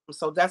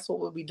 So that's what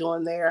we'll be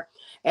doing there.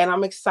 And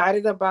I'm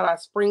excited about our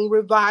spring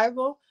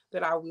revival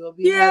that I will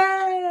be having.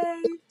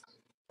 Yay!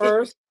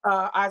 First,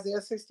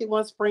 Isaiah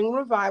 61 spring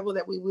revival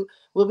that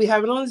will be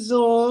having on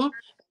Zoom.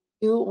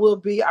 You will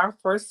be our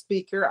first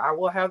speaker. I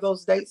will have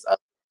those dates up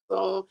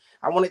soon.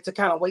 I wanted to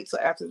kind of wait till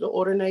after the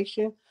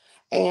ordination.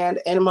 And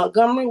in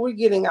Montgomery, we're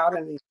getting out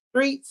in the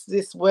streets.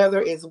 This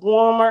weather is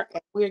warmer,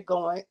 and we're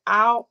going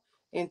out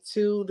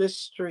into the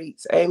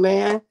streets.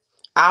 Amen.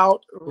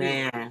 Out.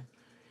 Man,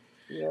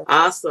 Yeah.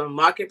 awesome.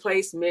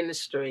 Marketplace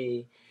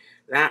ministry.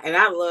 And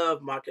I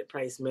love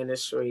marketplace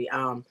ministry.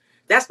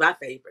 That's my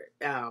favorite.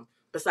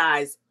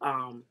 Besides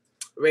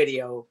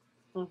radio,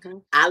 Mm-hmm.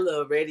 I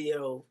love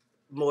radio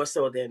more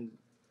so than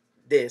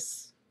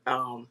this.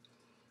 I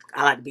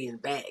like to be in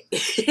the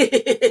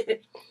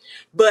bag.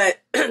 But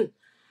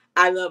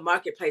I love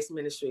marketplace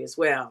ministry as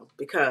well,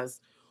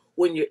 because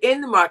when you're in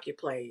the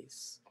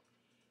marketplace,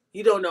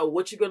 you don't know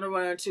what you're going to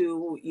run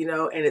into,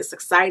 and it's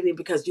exciting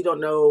because you don't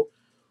know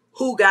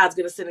who God's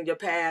going to send in your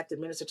path to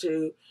minister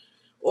to.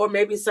 Or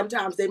maybe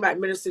sometimes they might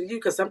minister to you,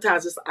 because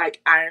sometimes it's like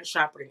iron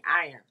sharpening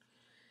iron.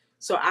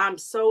 So I'm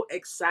so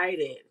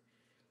excited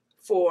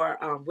for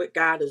what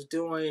God is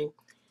doing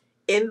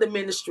in the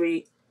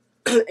ministry,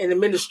 in the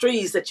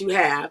ministries that you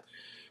have,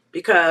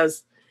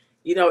 because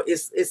we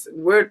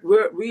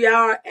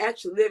are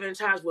actually living in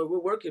times where we're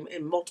working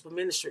in multiple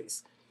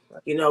ministries.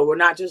 We're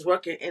not just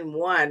working in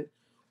one;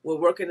 we're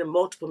working in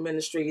multiple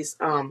ministries.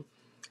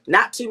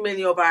 Not too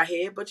many over our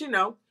head, but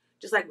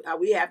just like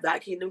we have Thy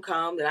Kingdom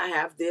Come, that I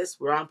have this.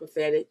 We're on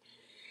Prophetic,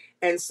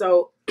 and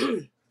so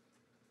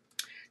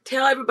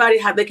tell everybody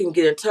how they can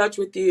get in touch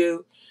with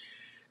you,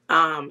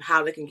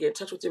 how they can get in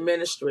touch with your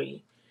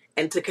ministry,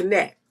 and to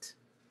connect.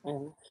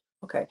 And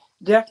okay,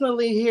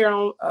 definitely here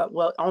on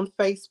on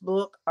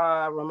Facebook,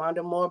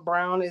 Ramonda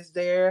Moore-Brown is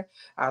there.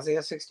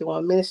 Isaiah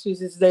 61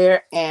 Ministries is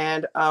there,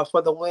 and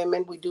for the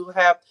women, we do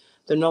have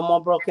the No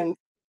More Broken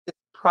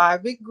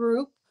private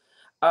group.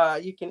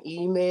 You can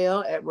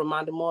email at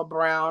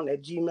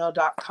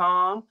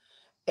ramondamorebrown@gmail.com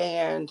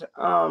and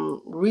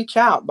reach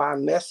out by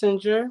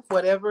messenger,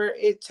 whatever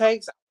it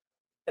takes.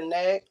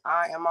 Connect.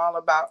 I am all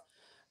about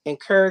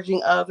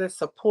encouraging others,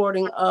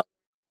 supporting others,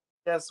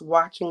 just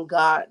watching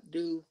God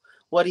do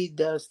what He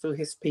does through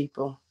His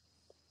people.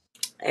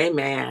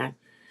 Amen.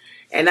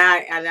 And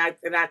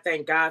I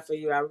thank God for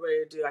you. I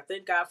really do. I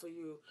thank God for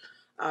you,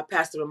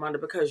 Pastor Ramonda,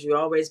 because you've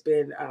always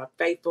been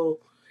faithful,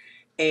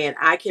 and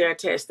I can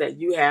attest that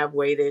you have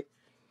waited.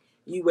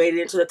 You waited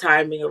into the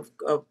timing of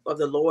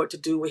the Lord to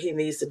do what He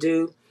needs to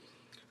do.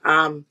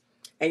 Um,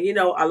 and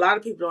a lot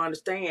of people don't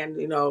understand.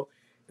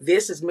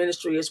 This is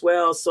ministry as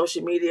well.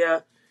 Social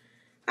media.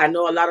 I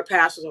know a lot of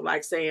pastors are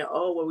like saying,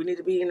 "Oh, well, we need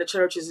to be in the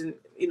churches and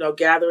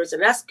gatherings,"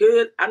 and that's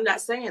good. I'm not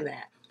saying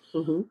that.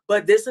 Mm-hmm.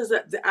 But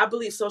I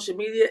believe social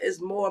media is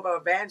more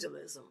of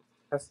evangelism.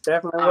 That's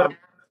definitely what. Um,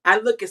 I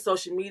look at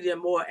social media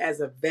more as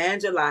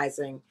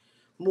evangelizing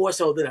more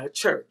so than a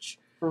church,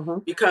 Mm-hmm.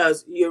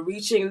 because you're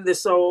reaching the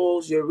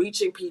souls, you're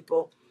reaching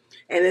people,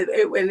 and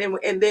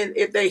then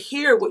if they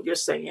hear what you're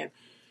saying,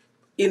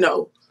 you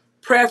know,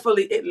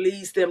 prayerfully it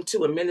leads them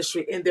to a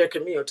ministry in their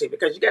community,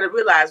 because you got to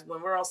realize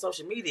when we're on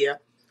social media,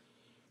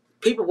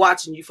 people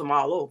watching you from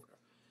all over.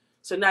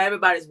 So now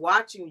everybody's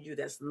watching you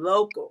that's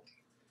local.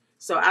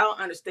 So I don't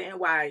understand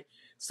why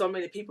so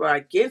many people are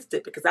against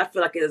it, because I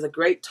feel like it is a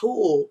great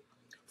tool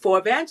for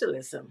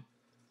evangelism,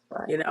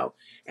 Right. you know.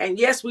 And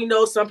yes, we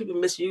know some people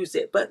misuse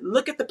it, but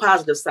look at the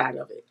positive side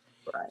of it.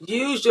 Right.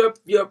 Use your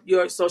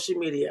social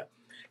media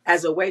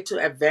as a way to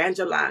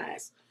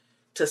evangelize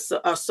to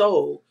a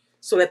soul,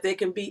 so that they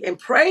can be, and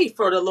pray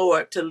for the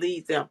Lord to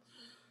lead them.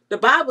 The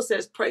Bible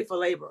says pray for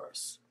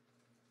laborers.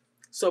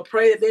 So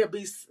pray that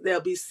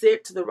they'll be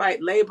sent to the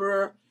right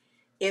laborer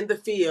in the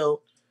field,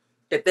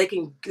 that they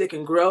can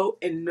grow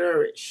and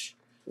nourish.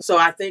 So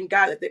I thank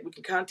God that we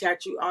can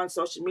contact you on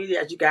social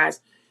media. As you guys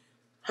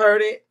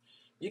heard it,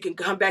 you can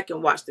come back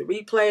and watch the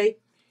replay.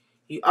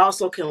 You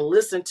also can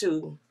listen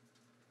to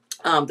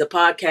the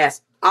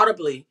podcast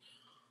audibly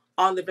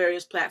on the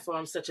various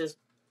platforms, such as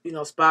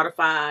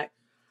Spotify,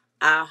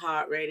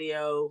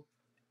 iHeartRadio,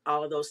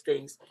 all of those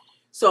things.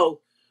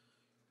 So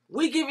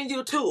we giving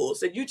you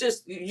tools, and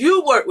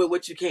you work with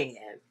what you can,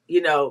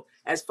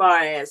 as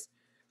far as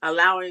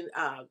allowing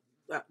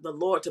the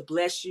Lord to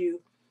bless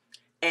you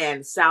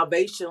and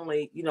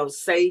salvationally,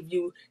 save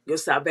you, your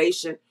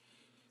salvation,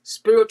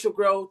 spiritual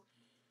growth,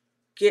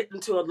 get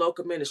into a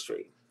local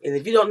ministry. And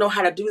if you don't know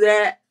how to do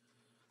that,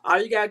 all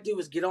you got to do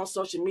is get on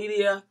social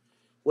media,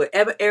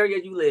 wherever area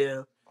you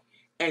live,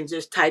 and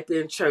just type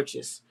in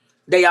churches.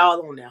 They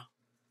all on there.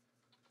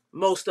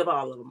 Most of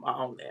all of them are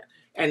on there.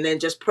 And then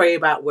just pray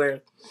about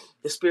where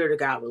the Spirit of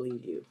God will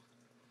lead you.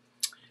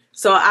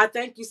 So I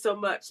thank you so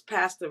much,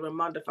 Pastor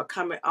Ramonda, for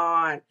coming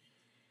on.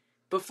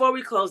 Before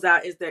we close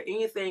out, is there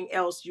anything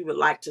else you would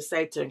like to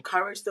say to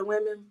encourage the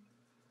women?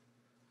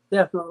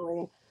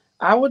 Definitely.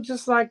 I would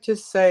just like to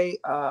say,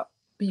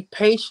 be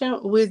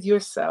patient with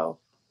yourself.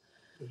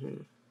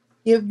 Mm-hmm.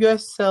 Give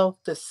yourself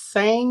the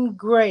same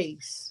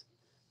grace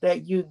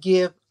that you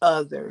give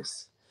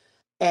others.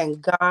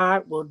 And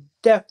God will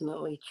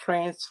definitely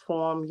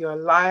transform your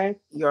life,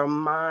 your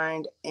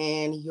mind,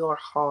 and your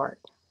heart.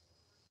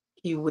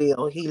 He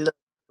will. He looks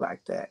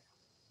like that.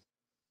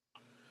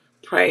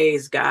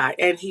 Praise God.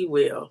 And he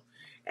will.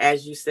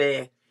 As you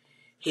said,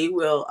 he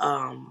will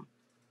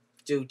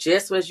do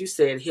just as you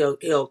said. He'll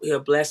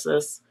bless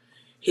us.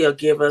 He'll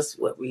give us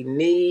what we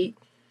need.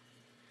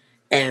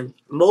 And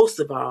most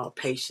of all,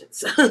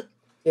 patience.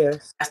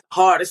 Yes. That's the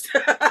hardest.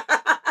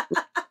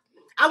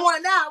 I want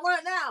it now. I want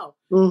it now.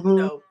 You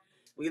Mm-hmm. know,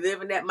 we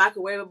live in that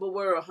microwavable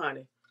world,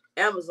 honey.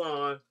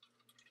 Amazon.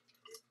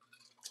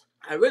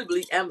 I really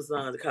believe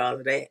Amazon because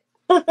of that.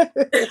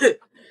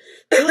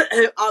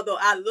 Although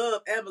I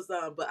love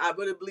Amazon, but I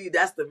really believe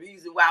that's the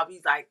reason why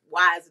we like,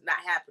 why is it not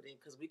happening?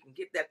 Because we can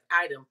get that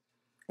item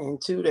In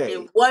 2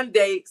 in days. one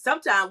day,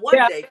 sometime one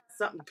Yeah. day,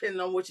 something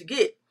depending on what you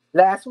get.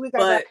 Last week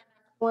I got But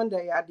one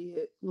day I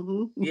did.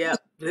 Mm-hmm. yeah,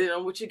 depending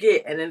on what you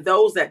get. And then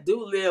those that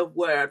do live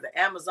where the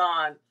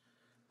Amazon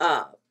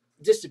uh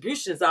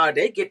distributions are,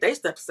 they get their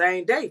stuff the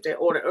same day if they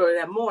order early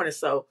that morning.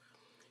 So,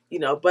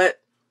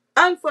 but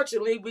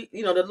unfortunately,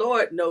 the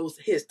Lord knows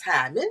his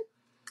timing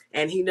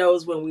and he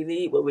knows when we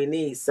need what we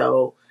need.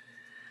 So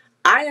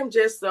I am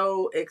just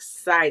so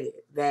excited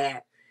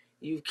that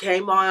you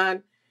came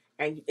on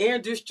and you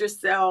introduced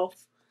yourself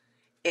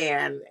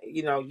and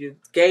you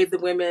gave the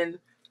women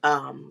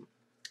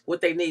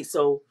what they need.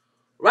 So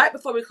right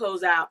before we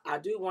close out, I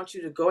do want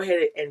you to go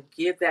ahead and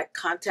give that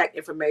contact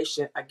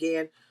information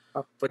again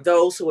for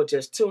those who are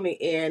just tuning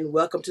in.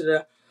 Welcome to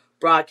the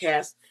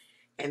broadcast.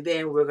 And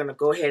then we're going to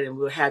go ahead and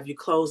we'll have you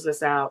close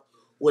this out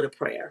with a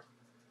prayer.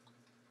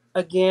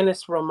 Again,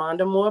 it's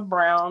Ramonda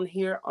Moore-Brown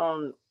here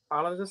on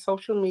all of the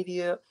social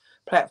media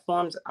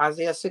platforms.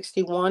 Isaiah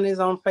 61 is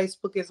on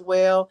Facebook as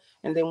well.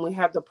 And then we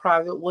have the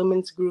private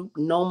women's group,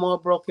 No More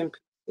Broken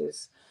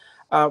Pieces.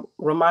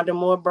 Ramonda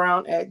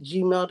Moore-Brown at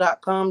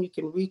gmail.com. You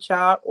can reach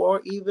out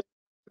or even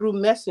through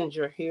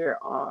Messenger here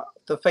on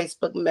the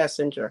Facebook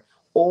Messenger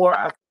or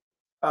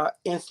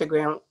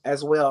Instagram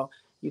as well.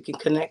 You can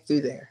connect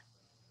through there.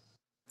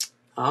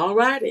 All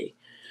righty.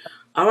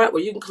 All right.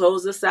 Well, you can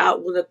close this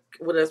out with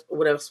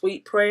a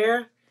sweet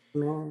prayer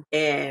Amen.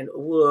 and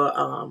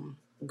we'll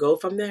go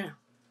from there.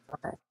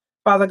 Okay.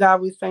 Father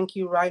God, we thank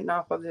you right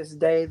now for this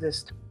day,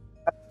 this time.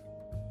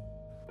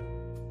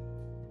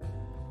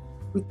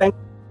 We thank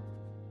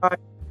you, God,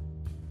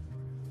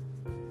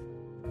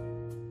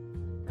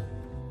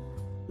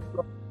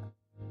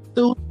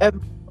 through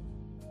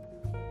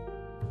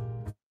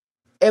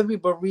every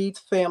bereaved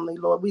family,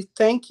 Lord. We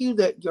thank you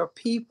that your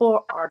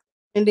people are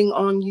depending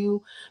on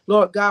you.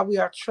 Lord God, we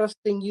are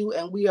trusting you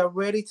and we are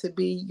ready to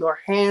be your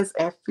hands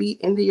and feet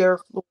in the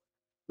earth, Lord.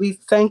 We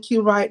thank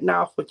you right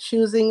now for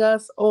choosing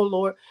us, oh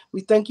Lord.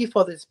 We thank you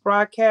for this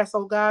broadcast,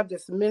 oh God,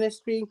 this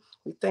ministry.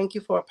 We thank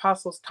you for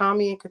Apostles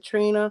Tommy and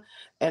Katrina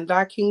and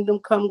Thy Kingdom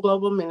Come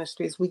Global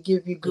Ministries. We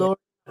give you Yeah. glory.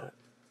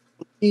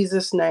 In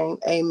Jesus' name,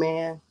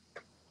 amen.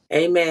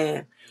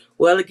 Amen.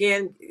 Well,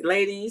 again,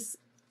 ladies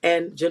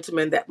and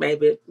gentlemen that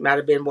might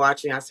have been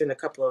watching, I've seen a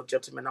couple of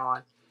gentlemen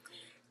on.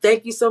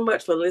 Thank you so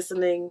much for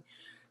listening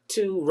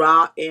to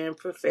Raw and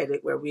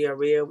Prophetic, where we are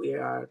real, we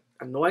are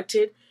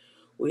anointed,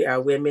 we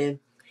are women,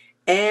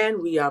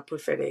 and we are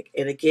prophetic.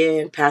 And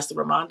again, Pastor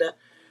Ramonda,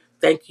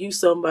 thank you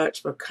so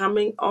much for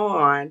coming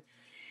on.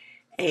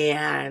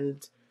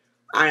 And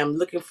I am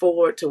looking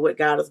forward to what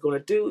God is going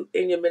to do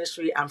in your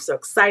ministry. I'm so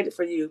excited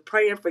for you,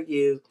 praying for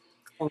you,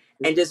 Thank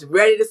you. and just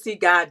ready to see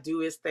God do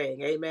his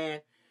thing.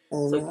 Amen.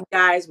 So, you Amen.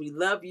 guys, we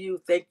love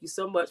you. Thank you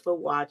so much for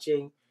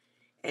watching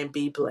and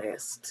be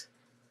blessed.